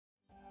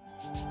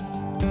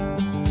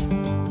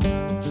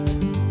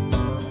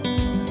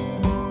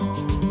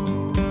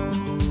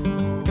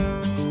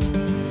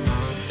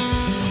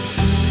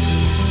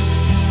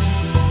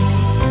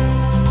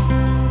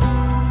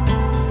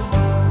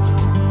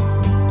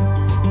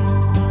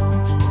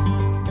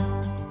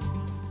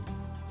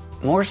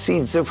More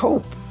seeds of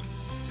hope,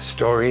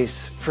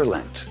 stories for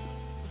Lent.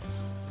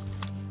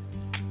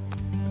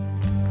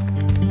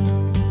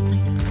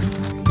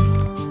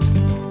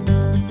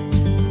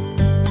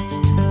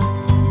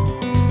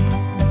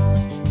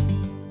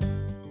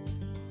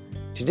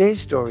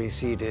 Today's story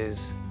seed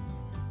is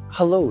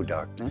Hello,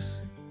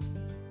 Darkness.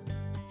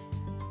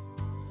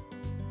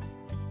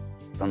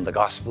 From the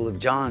Gospel of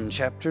John,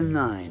 chapter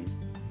 9,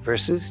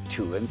 verses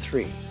 2 and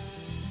 3.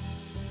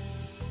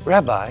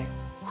 Rabbi,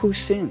 who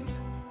sinned,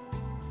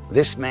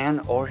 this man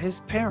or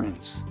his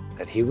parents,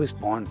 that he was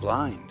born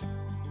blind?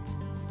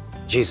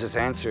 Jesus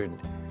answered,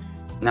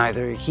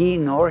 neither he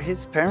nor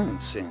his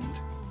parents sinned.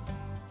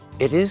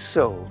 It is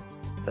so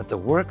that the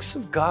works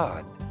of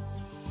God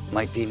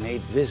might be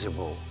made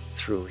visible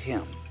through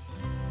him.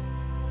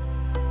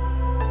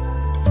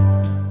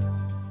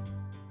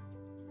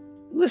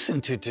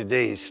 Listen to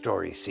today's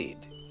story seed.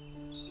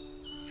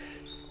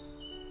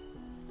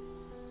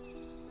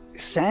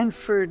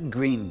 Sanford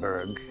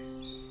Greenberg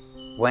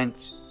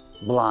went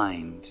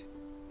blind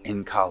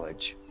in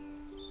college.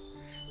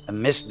 A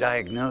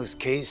misdiagnosed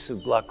case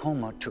of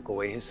glaucoma took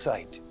away his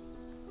sight,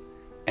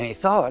 and he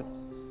thought,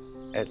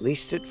 at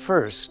least at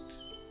first,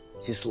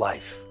 his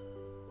life.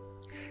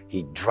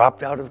 He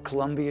dropped out of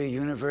Columbia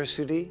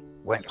University,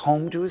 went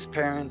home to his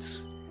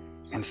parents,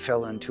 and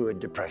fell into a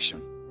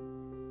depression.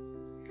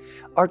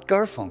 Art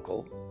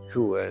Garfunkel,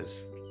 who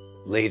was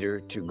later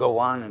to go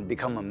on and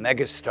become a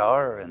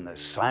megastar in the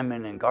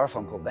Simon and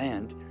Garfunkel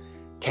band,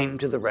 came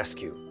to the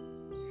rescue.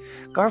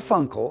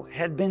 Garfunkel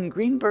had been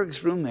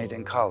Greenberg's roommate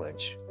in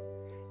college,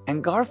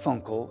 and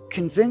Garfunkel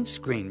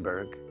convinced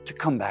Greenberg to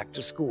come back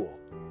to school.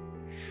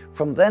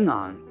 From then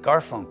on,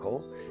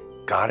 Garfunkel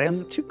got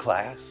him to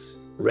class,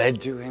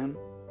 read to him,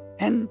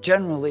 and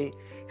generally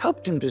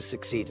helped him to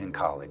succeed in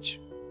college.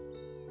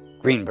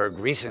 Greenberg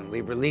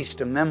recently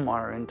released a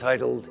memoir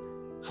entitled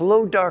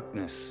Hello,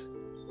 Darkness,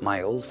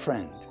 My Old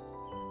Friend.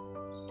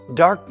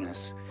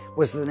 Darkness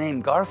was the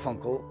name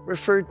Garfunkel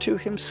referred to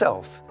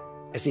himself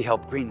as he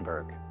helped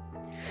Greenberg.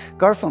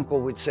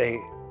 Garfunkel would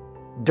say,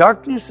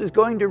 darkness is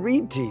going to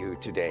read to you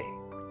today.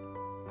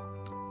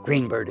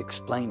 Greenberg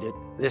explained it.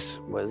 This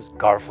was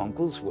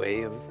Garfunkel's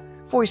way of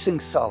voicing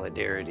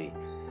solidarity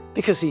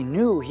because he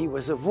knew he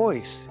was a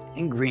voice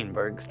in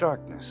Greenberg's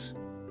darkness.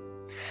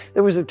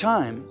 There was a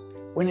time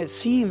when it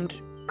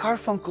seemed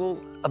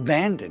Garfunkel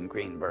abandoned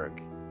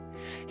Greenberg.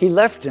 He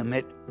left him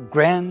at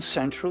Grand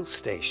Central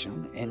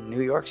Station in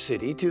New York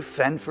City to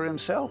fend for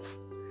himself.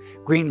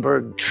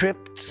 Greenberg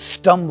tripped,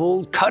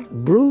 stumbled,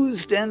 cut,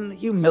 bruised, and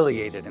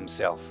humiliated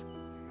himself.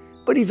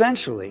 But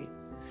eventually,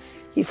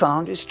 he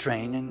found his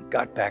train and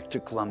got back to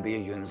Columbia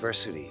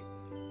University.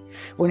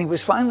 When he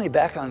was finally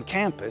back on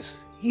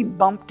campus, he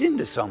bumped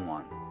into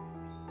someone.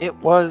 It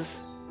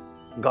was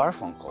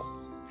Garfunkel.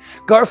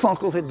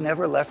 Garfunkel had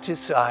never left his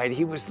side.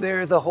 He was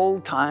there the whole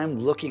time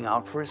looking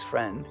out for his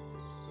friend,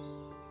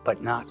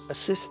 but not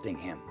assisting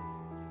him.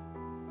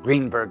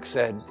 Greenberg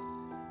said,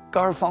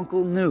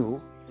 Garfunkel knew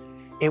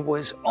it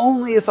was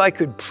only if I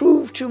could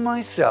prove to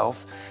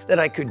myself that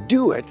I could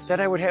do it that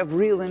I would have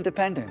real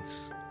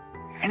independence.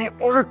 And it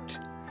worked,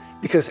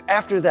 because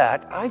after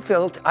that, I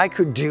felt I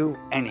could do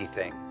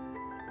anything.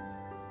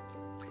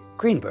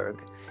 Greenberg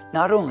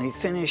not only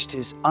finished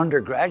his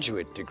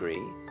undergraduate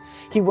degree,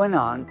 he went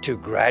on to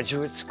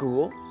graduate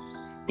school,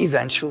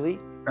 eventually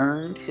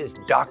earned his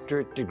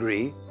doctorate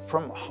degree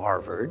from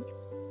Harvard.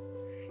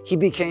 He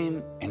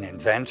became an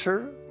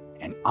inventor,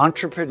 an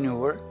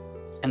entrepreneur,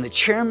 and the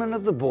chairman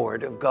of the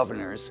board of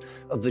governors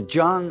of the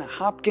Johns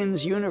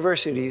Hopkins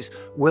University's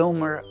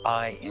Wilmer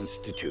Eye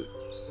Institute.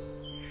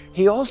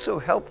 He also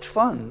helped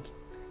fund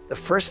the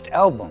first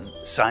album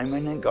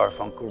Simon and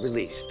Garfunkel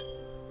released.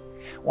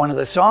 One of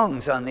the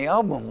songs on the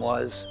album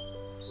was,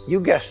 you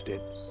guessed it,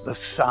 The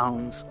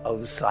Sounds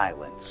of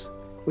Silence,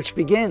 which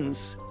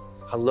begins,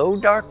 Hello,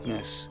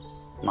 Darkness,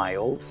 My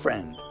Old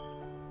Friend.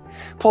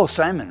 Paul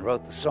Simon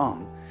wrote the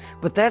song,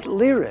 but that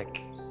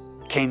lyric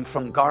came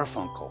from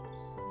Garfunkel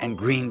and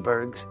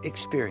Greenberg's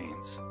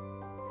experience.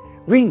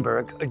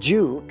 Greenberg, a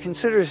Jew,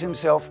 considers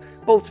himself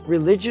both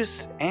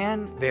religious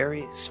and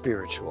very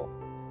spiritual.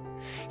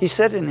 He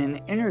said in an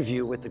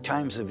interview with the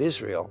Times of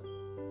Israel,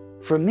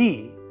 for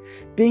me,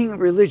 being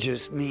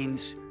religious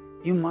means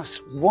you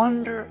must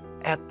wonder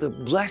at the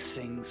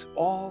blessings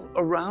all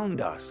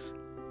around us.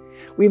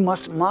 We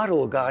must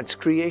model God's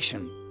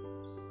creation.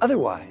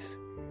 Otherwise,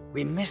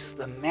 we miss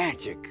the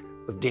magic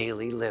of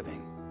daily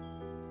living.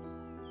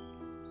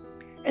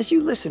 As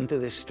you listen to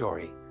this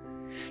story,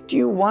 do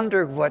you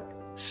wonder what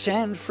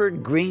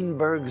Sanford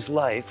Greenberg's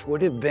life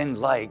would have been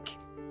like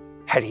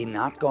had he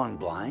not gone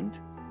blind?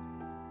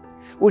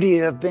 Would he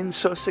have been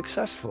so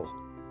successful?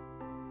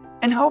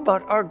 And how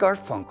about our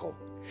Garfunkel?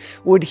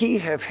 Would he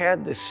have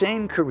had the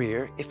same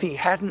career if he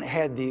hadn't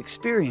had the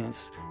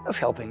experience of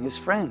helping his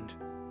friend?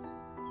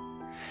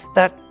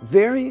 That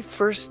very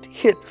first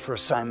hit for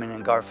Simon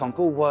and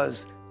Garfunkel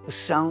was The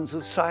Sounds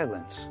of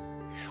Silence.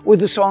 Would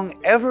the song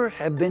ever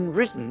have been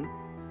written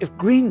if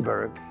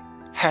Greenberg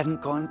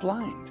hadn't gone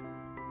blind?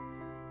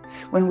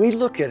 When we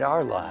look at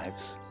our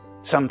lives,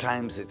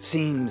 sometimes it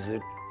seems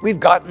that we've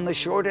gotten the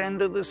short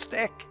end of the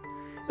stick,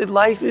 that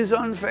life is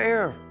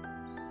unfair.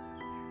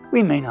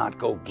 We may not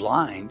go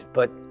blind,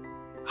 but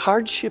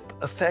hardship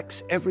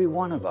affects every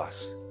one of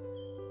us,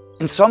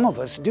 and some of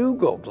us do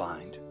go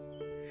blind.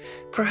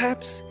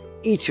 Perhaps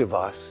each of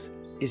us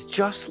is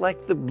just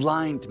like the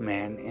blind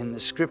man in the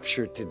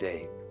scripture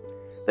today,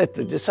 that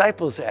the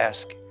disciples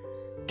ask,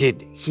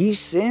 did he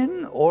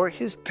sin or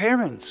his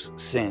parents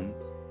sin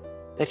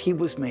that he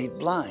was made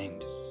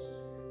blind?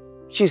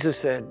 Jesus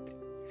said,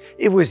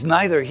 it was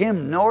neither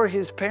him nor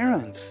his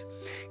parents.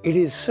 It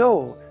is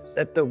so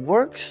that the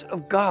works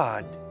of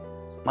God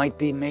might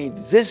be made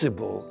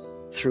visible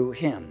through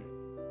him.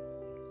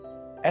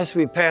 As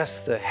we pass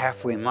the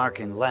halfway mark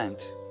in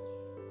Lent,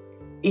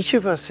 each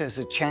of us has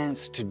a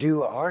chance to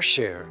do our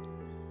share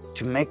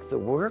to make the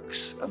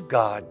works of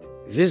God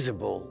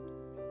visible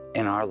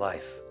in our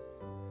life.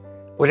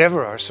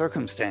 Whatever our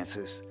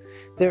circumstances,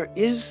 there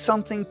is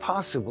something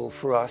possible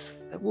for us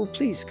that will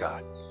please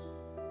God.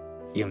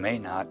 You may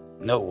not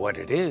know what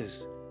it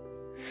is,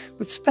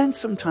 but spend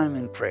some time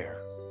in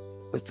prayer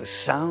with the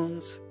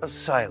sounds of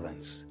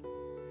silence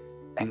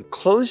and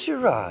close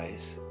your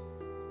eyes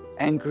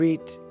and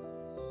greet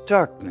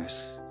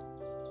darkness,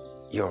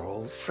 your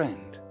old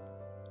friend.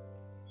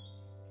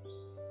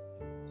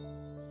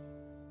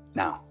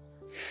 Now,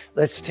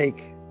 let's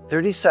take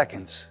 30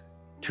 seconds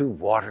to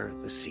water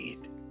the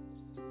seed.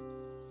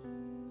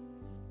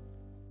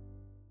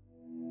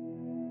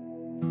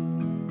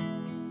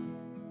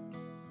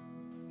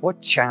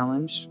 What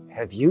challenge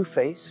have you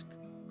faced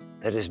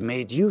that has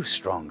made you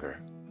stronger?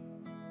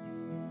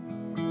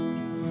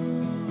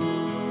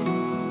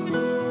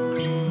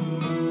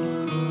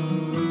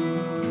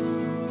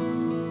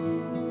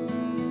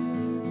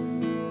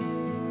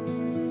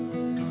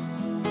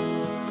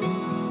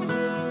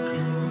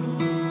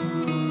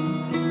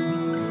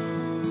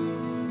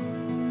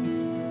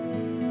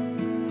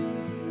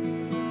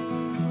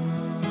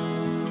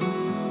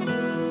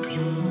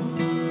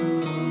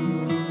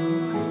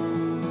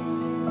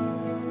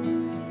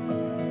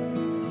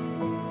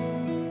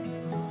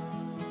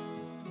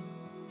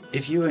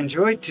 If you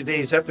enjoyed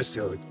today's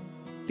episode,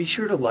 be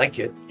sure to like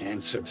it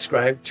and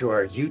subscribe to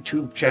our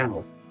YouTube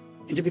channel.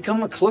 And to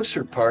become a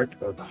closer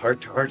part of the Heart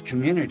to Heart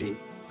community,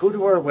 go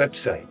to our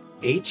website,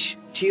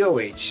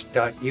 htoh.us,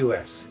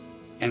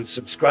 and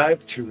subscribe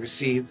to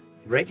receive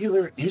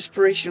regular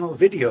inspirational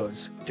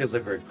videos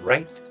delivered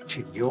right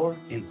to your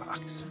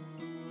inbox.